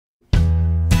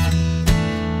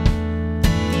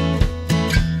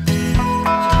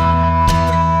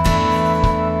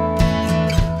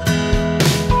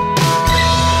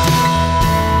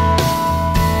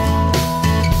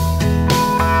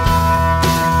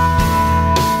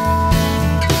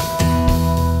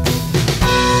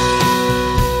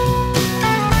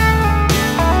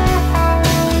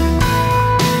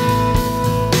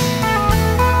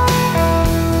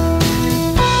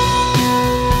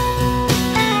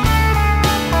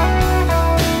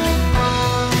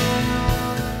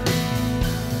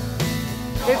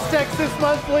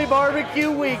Monthly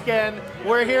BBQ Weekend.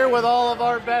 We're here with all of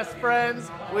our best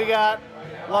friends. We got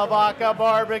Lavaca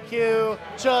Barbecue,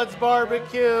 Chud's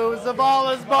Barbecue,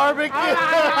 Zavala's Barbecue,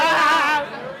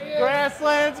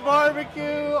 Grasslands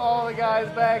BBQ, all the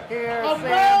guys back here,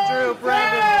 Sam, Drew,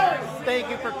 Brendan. Thank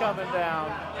you for coming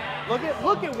down. Look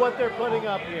at what they're putting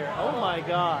up here. Oh my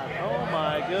God. Oh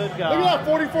my good God. Look at that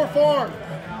 44 Farm.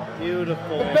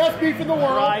 Beautiful. The best beef in the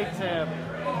world. Right, Tim.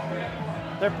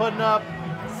 They're putting up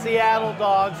Seattle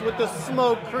dogs with the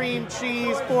smoked cream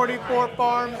cheese, 44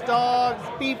 Farms dogs,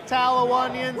 beef tallow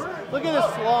onions. Look at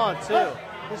this lawn too.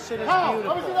 This shit is beautiful.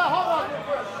 Let me see that hot dog real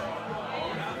quick.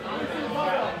 Let me see the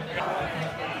hot dog.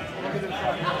 Look at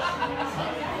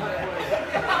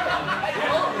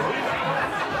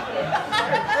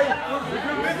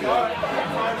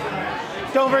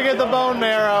this. Don't forget the bone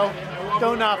marrow.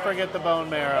 Do not forget the bone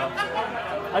marrow.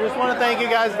 I just want to thank you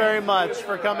guys very much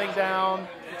for coming down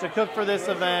to cook for this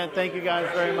event. Thank you guys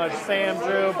very much. Sam,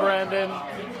 Drew, Brendan.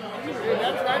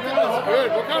 That's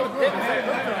good. What kind of pit is it?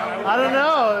 I don't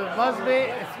know. It must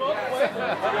be.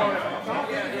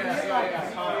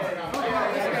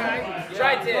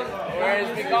 Tri-tip, or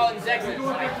as we call it in Texas.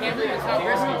 I can't believe it's not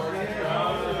brisket.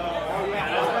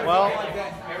 Well,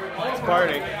 it's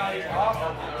party.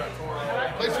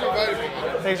 Thanks for inviting me.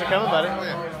 Thanks for coming, buddy.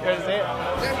 Great to see you.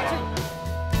 Yeah, me too.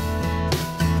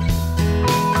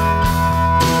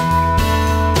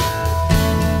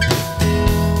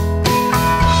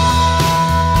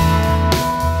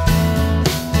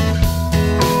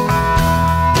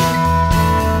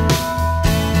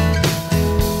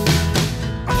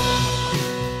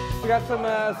 We got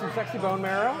some sexy bone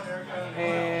marrow,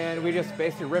 and we just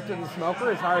basically ripped it in the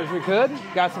smoker as hard as we could.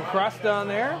 Got some crust on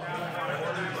there.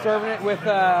 Serving it with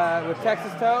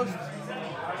Texas toast,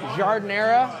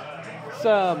 jardinera,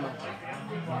 some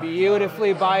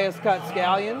beautifully biased cut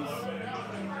scallions,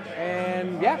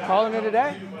 and yeah, calling it a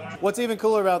day. What's even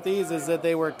cooler about these is that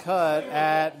they were cut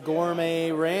at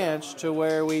Gourmet Ranch, to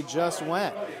where we just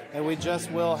went, and we just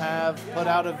will have put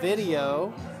out a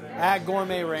video at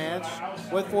Gourmet Ranch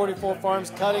with 44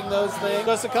 Farms cutting those things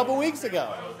just a couple weeks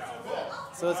ago.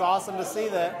 So it's awesome to see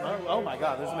that. Oh my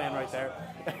God, there's a man right there.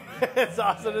 It's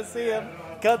awesome to see him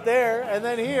cut there, and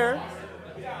then here,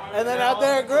 and then out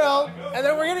there grilled, and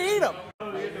then we're gonna eat them.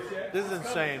 This is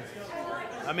insane.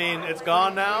 I mean, it's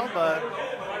gone now, but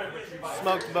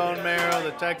smoked bone marrow, the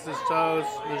Texas toast,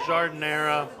 the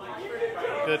jardinera.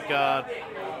 Good God.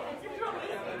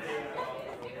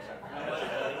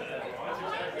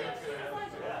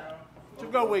 It's a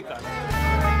good weekend.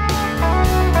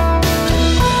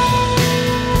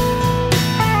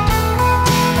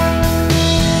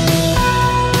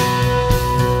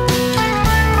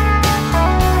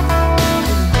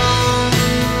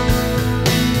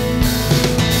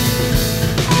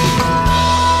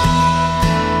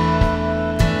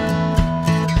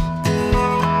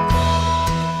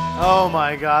 Oh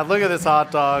my God, look at this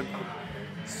hot dog.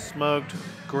 Smoked,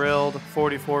 grilled,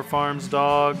 44 Farms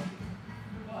dog.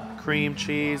 Cream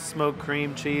cheese, smoked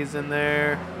cream cheese in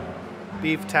there.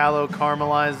 Beef tallow,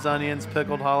 caramelized onions,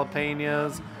 pickled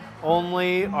jalapenos.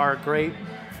 Only our great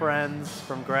friends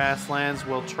from Grasslands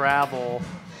will travel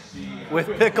with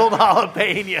pickled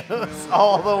jalapenos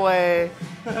all the way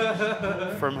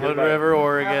from Hood River,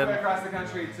 Oregon. Across the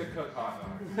country to cook hot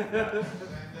dogs.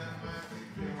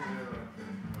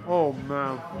 Oh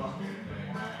man.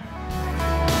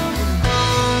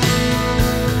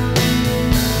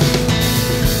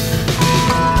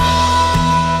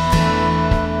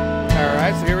 All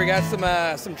right, so here we got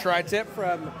some tri-tip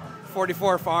from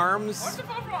 44 Farms.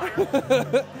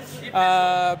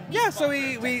 Yeah, so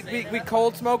we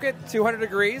cold smoke it 200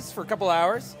 degrees for a couple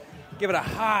hours. Give it a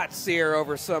hot sear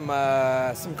over some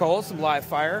coals, some live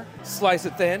fire. Slice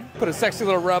it thin. Put a sexy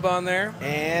little rub on there,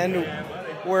 and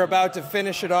we're about to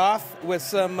finish it off with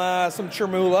some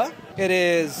chermoula. It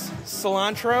is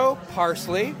cilantro,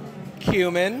 parsley,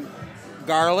 cumin,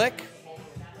 garlic,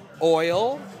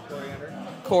 oil,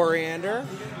 coriander,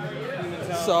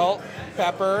 salt,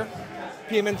 pepper,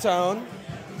 pimentone,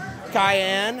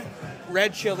 cayenne,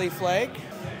 red chili flake,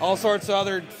 all sorts of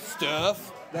other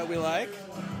stuff that we like.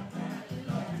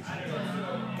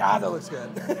 God, that looks good.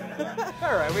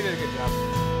 All right, we did a good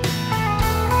job.